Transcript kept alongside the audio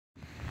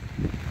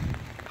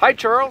Hi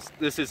Charles,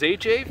 this is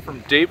AJ from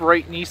Dave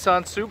Wright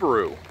Nissan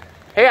Subaru.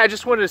 Hey, I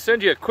just wanted to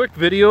send you a quick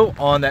video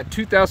on that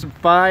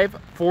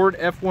 2005 Ford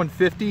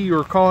F-150 you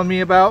were calling me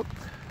about.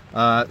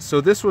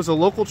 So this was a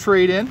local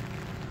trade-in.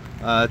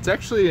 It's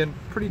actually in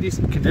pretty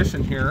decent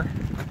condition here.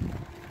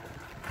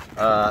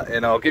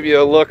 And I'll give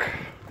you a look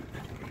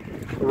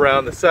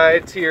around the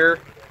sides here.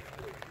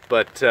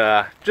 But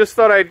just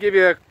thought I'd give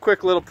you a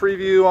quick little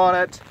preview on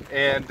it.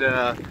 And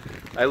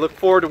I look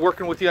forward to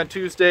working with you on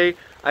Tuesday.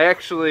 I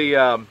actually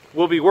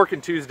will be working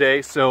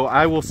Tuesday, so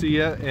I will see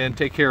you and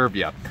take care of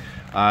you.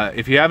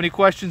 If you have any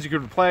questions, you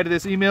can reply to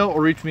this email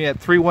or reach me at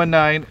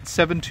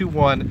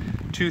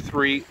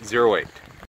 319-721-2308.